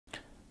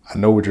I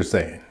know what you're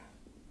saying.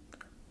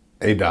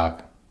 Hey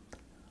doc,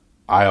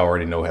 I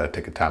already know how to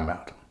take a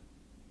timeout.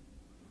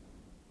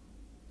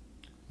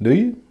 Do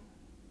you?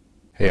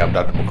 Hey, I'm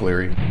Dr.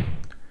 McCleary,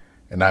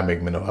 and I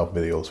make mental health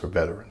videos for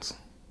veterans.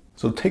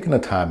 So taking a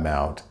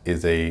timeout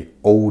is a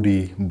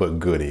oldie but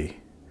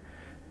goodie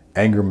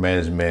anger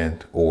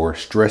management or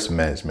stress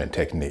management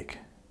technique.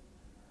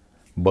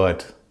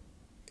 But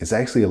it's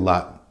actually a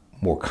lot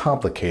more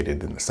complicated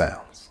than it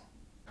sounds.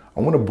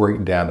 I want to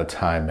break down a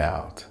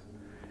timeout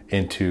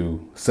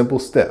into simple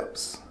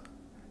steps.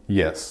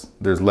 Yes,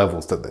 there's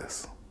levels to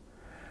this.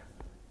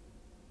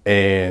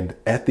 And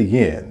at the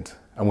end,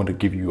 I want to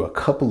give you a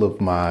couple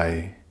of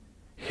my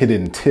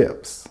hidden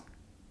tips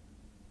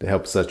to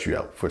help set you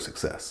up for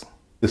success.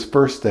 This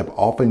first step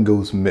often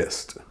goes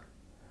missed,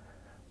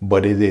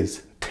 but it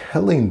is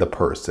telling the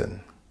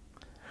person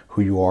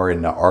who you are in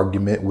an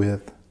argument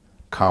with,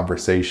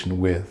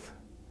 conversation with,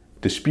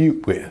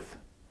 dispute with,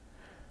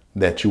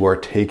 that you are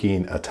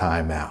taking a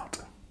time out.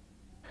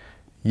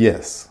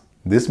 Yes,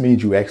 this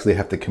means you actually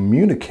have to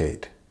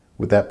communicate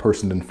with that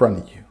person in front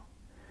of you.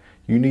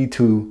 You need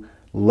to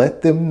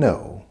let them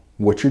know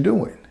what you're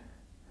doing.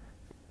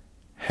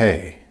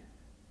 Hey,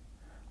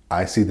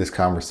 I see this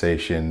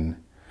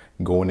conversation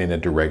going in a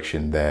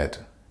direction that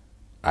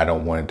I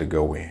don't want it to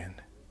go in.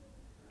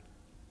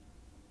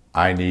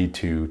 I need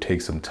to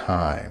take some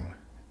time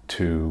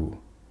to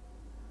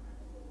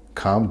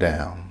calm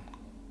down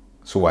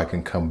so I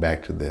can come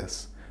back to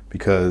this,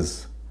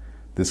 because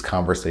this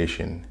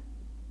conversation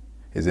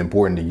is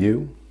important to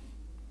you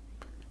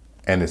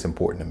and it's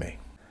important to me.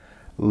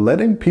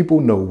 Letting people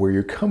know where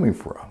you're coming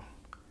from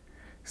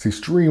is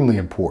extremely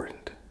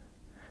important,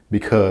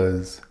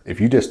 because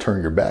if you just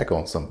turn your back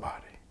on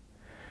somebody,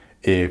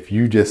 if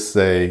you just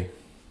say,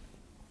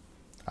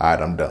 all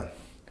right, I'm done,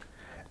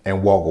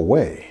 and walk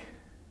away,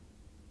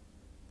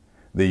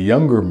 the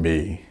younger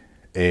me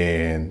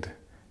and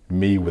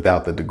me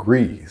without the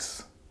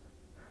degrees,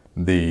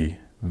 the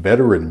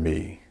veteran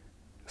me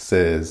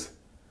says,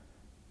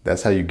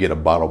 that's how you get a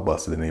bottle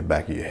busted in the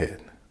back of your head.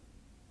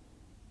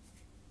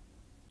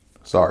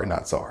 Sorry,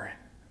 not sorry.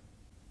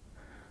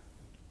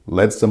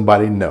 Let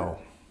somebody know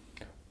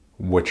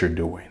what you're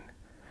doing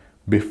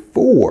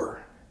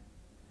before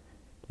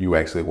you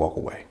actually walk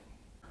away.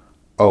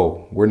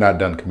 Oh, we're not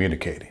done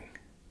communicating.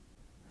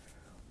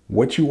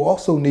 What you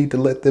also need to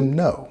let them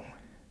know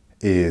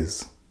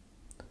is,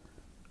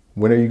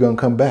 when are you going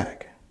to come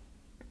back?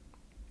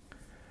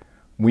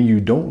 When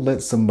you don't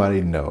let somebody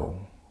know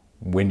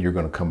when you're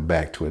going to come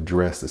back to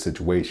address the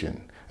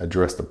situation,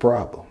 address the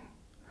problem,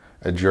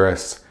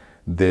 address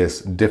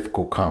this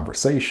difficult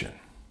conversation,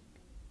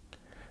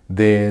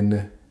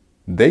 then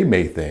they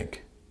may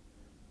think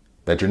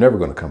that you're never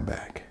going to come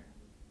back.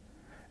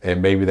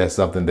 And maybe that's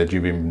something that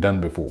you've even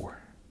done before.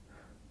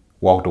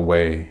 Walked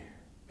away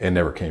and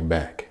never came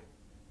back.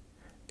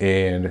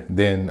 And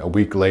then a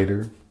week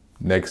later,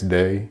 next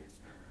day,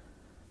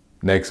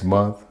 next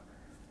month,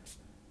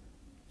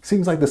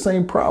 seems like the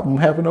same problem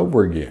happened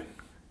over again.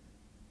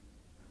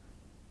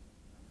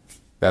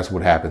 That's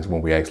what happens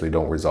when we actually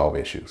don't resolve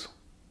issues.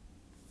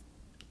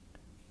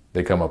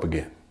 They come up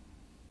again.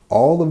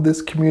 All of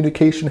this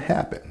communication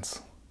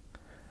happens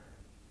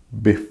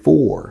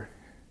before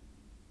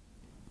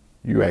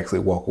you actually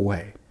walk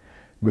away,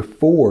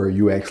 before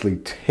you actually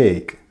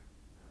take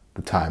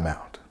the time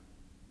out.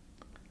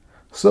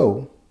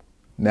 So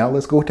now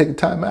let's go take a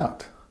time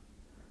out.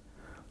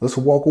 Let's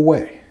walk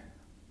away.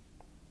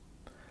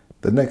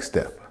 The next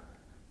step,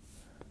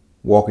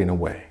 walking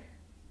away.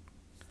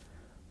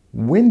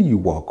 When you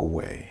walk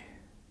away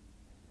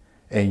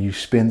and you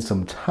spend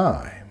some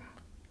time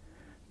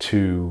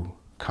to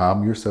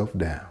calm yourself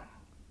down,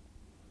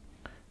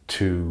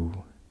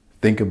 to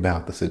think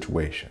about the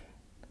situation,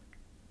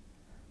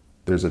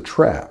 there's a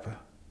trap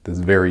that's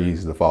very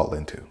easy to fall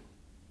into.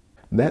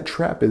 That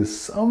trap is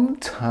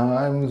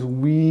sometimes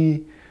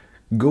we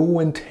go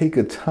and take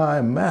a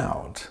time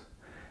out,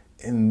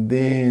 and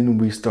then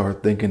we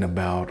start thinking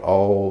about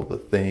all the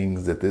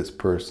things that this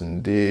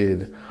person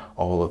did,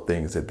 all the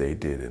things that they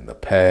did in the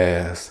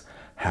past,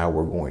 how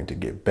we're going to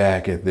get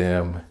back at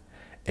them.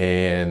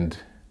 And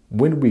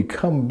when we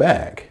come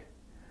back,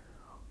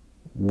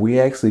 we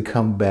actually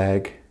come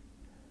back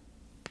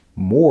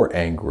more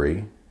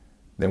angry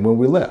than when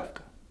we left.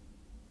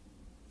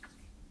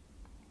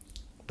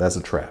 That's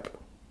a trap.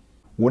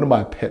 One of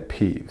my pet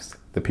peeves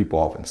that people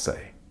often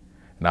say,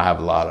 and I have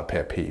a lot of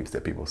pet peeves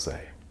that people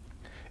say,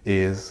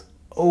 is,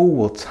 oh,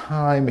 well,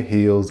 time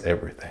heals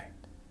everything.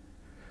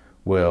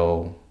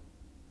 Well,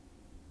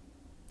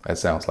 that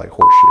sounds like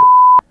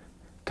horseshit.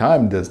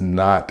 Time does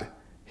not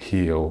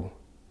heal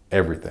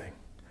everything.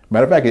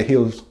 Matter of fact, it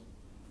heals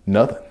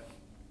nothing.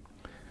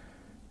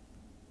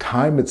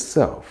 Time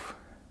itself,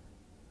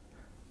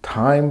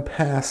 time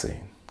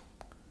passing,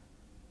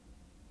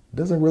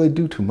 doesn't really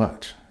do too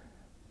much.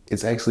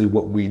 It's actually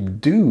what we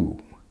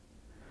do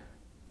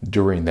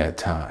during that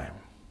time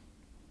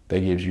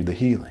that gives you the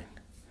healing,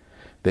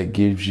 that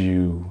gives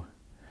you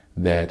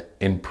that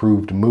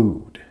improved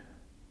mood.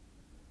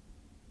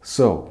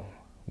 So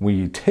when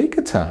you take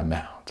a time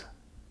out,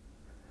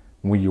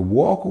 When you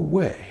walk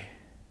away,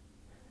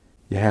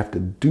 you have to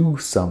do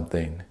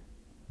something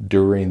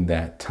during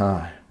that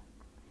time.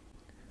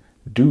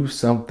 Do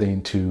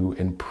something to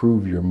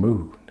improve your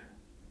mood.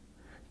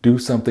 Do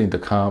something to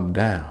calm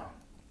down.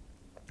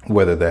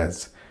 Whether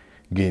that's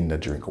getting a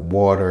drink of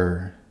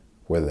water,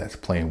 whether that's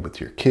playing with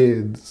your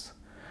kids,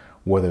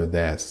 whether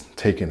that's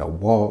taking a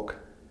walk,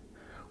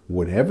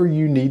 whatever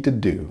you need to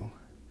do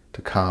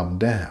to calm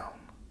down,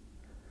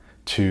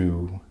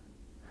 to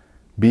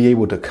be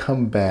able to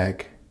come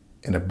back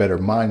in a better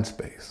mind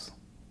space.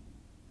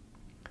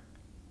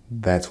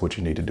 That's what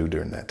you need to do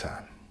during that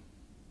time.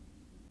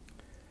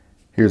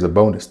 Here's a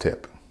bonus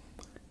tip.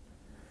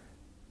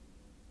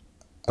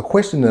 A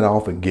question that I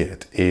often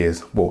get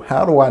is, well,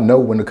 how do I know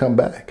when to come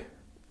back?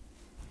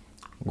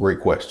 Great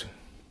question.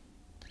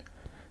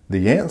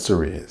 The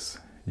answer is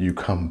you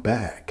come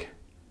back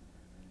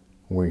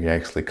when you're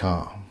actually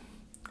calm.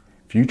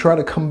 If you try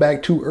to come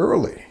back too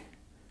early,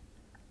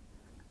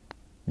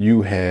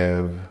 you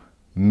have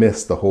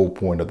missed the whole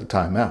point of the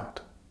timeout.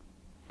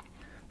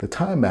 The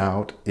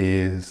timeout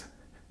is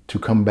to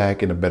come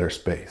back in a better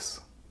space.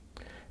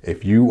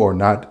 If you are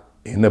not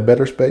in a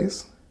better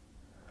space,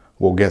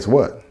 well, guess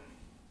what?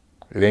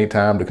 It ain't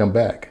time to come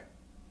back.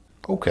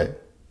 Okay,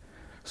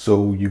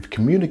 so you've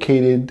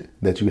communicated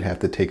that you have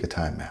to take a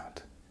timeout.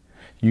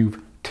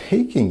 You've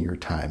taken your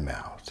time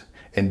out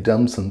and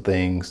done some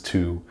things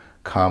to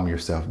calm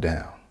yourself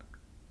down.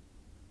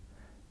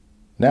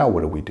 Now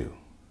what do?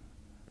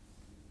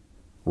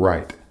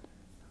 Right,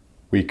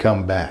 we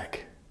come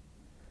back.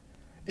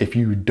 If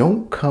you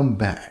don't come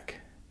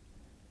back,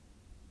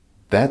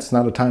 that's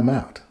not a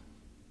timeout.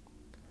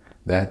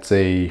 That's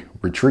a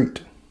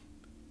retreat.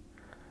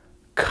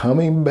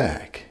 Coming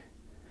back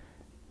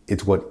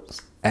is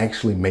what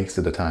actually makes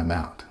it a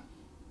timeout.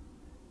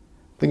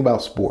 Think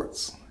about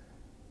sports.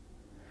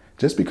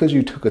 Just because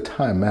you took a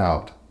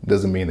timeout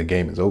doesn't mean the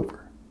game is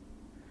over.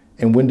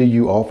 And when do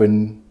you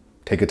often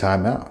take a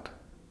timeout?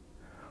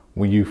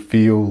 When you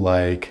feel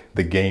like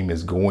the game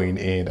is going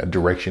in a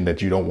direction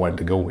that you don't want it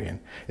to go in.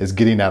 It's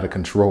getting out of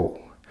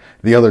control.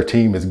 The other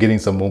team is getting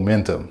some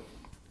momentum.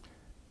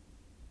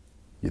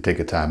 You take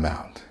a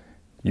timeout.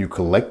 You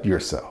collect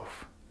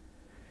yourself.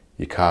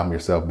 You calm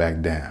yourself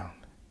back down.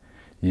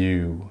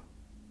 You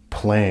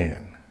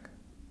plan.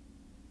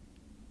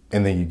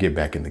 And then you get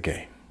back in the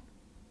game.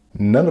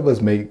 None of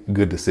us make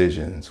good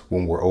decisions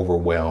when we're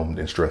overwhelmed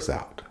and stressed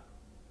out.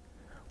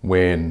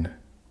 When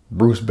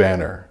Bruce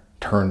Banner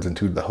turns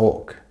into the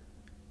Hulk,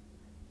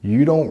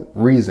 you don't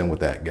reason with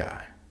that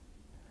guy.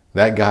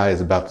 That guy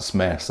is about to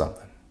smash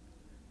something.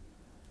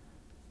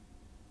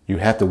 You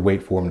have to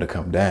wait for him to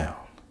come down.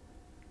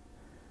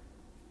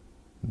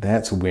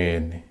 That's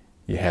when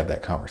you have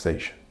that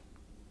conversation.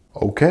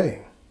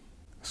 Okay,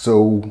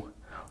 so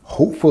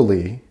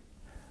hopefully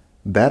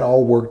that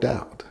all worked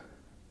out.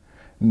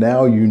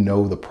 Now you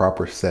know the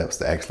proper steps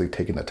to actually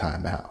taking a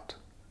time out.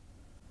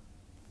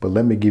 But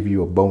let me give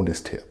you a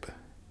bonus tip.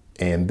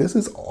 And this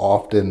is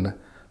often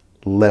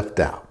left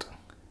out.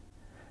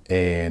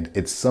 And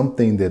it's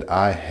something that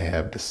I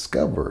have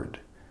discovered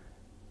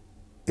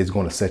is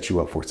going to set you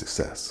up for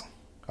success.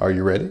 Are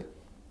you ready?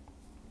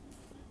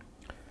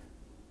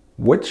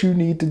 What you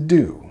need to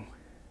do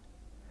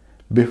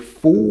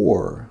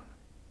before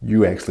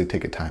you actually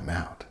take a time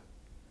out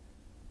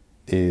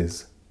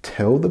is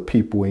tell the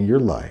people in your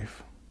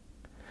life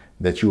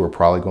that you are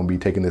probably going to be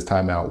taking this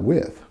time out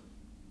with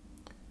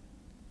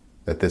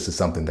that this is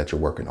something that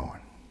you're working on.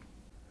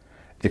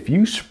 If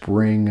you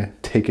spring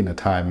taking a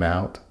time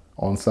out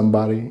on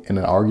somebody in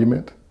an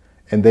argument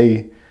and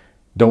they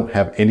don't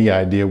have any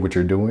idea what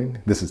you're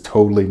doing, this is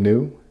totally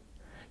new,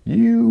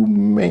 you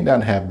may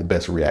not have the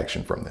best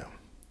reaction from them.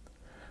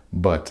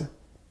 But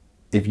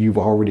if you've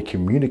already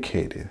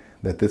communicated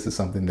that this is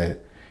something that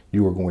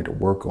you are going to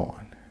work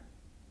on,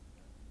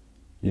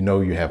 you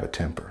know you have a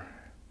temper.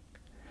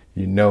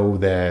 You know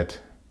that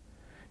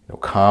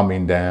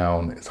calming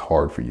down is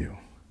hard for you.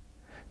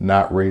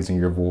 Not raising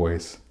your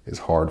voice is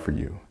hard for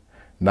you.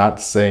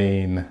 Not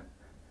saying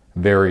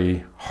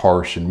very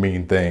harsh and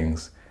mean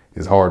things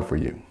is hard for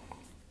you.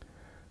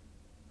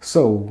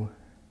 So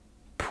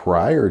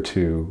prior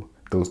to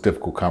those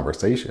difficult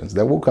conversations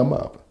that will come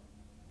up,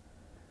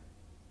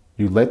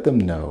 you let them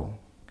know,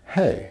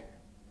 hey,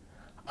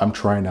 I'm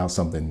trying out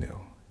something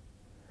new.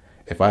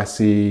 If I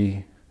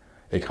see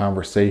a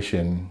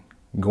conversation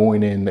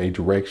going in a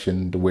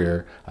direction to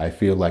where I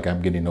feel like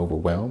I'm getting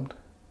overwhelmed,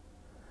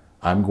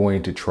 I'm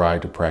going to try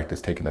to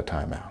practice taking a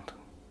time out.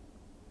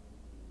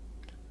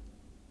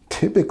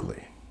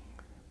 Typically,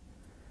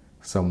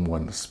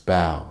 someone's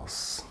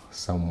spouse,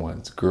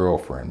 someone's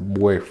girlfriend,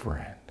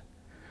 boyfriend,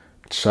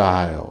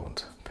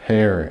 child,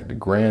 parent,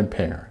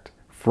 grandparent,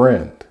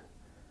 friend,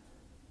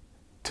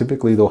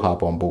 typically they'll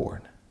hop on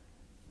board.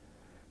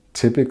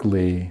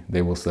 Typically,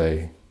 they will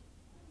say,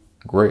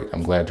 great,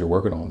 I'm glad you're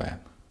working on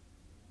that.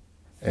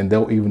 And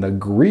they'll even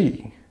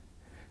agree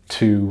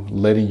to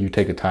letting you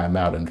take a time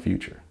out in the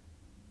future.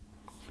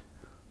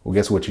 Well,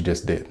 guess what you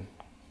just did?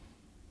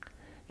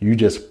 You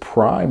just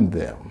primed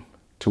them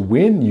to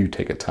when you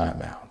take a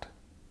time out,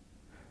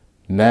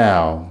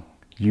 Now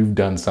you've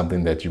done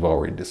something that you've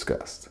already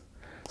discussed,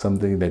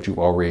 something that you've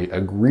already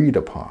agreed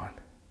upon.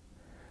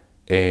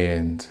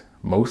 And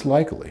most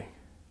likely,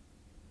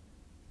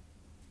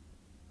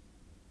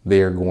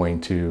 they're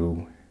going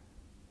to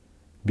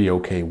be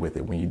okay with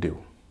it when you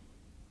do.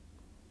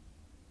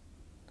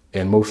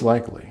 And most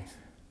likely,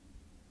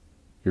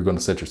 you're going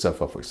to set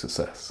yourself up for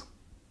success.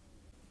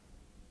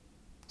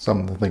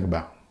 Something to think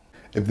about.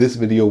 If this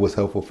video was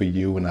helpful for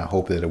you, and I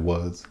hope that it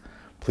was,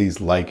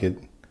 please like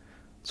it.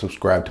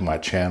 Subscribe to my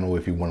channel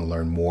if you want to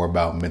learn more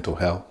about mental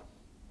health.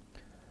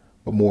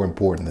 But more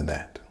important than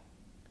that,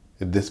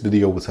 if this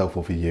video was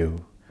helpful for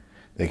you,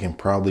 it can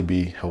probably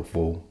be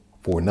helpful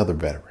for another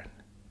veteran.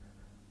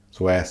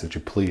 So I ask that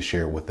you please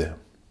share it with them.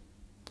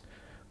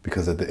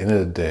 Because at the end of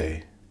the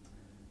day,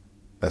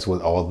 that's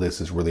what all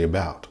this is really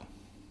about.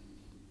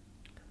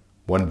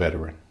 One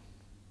veteran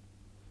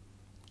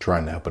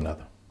trying to help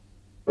another.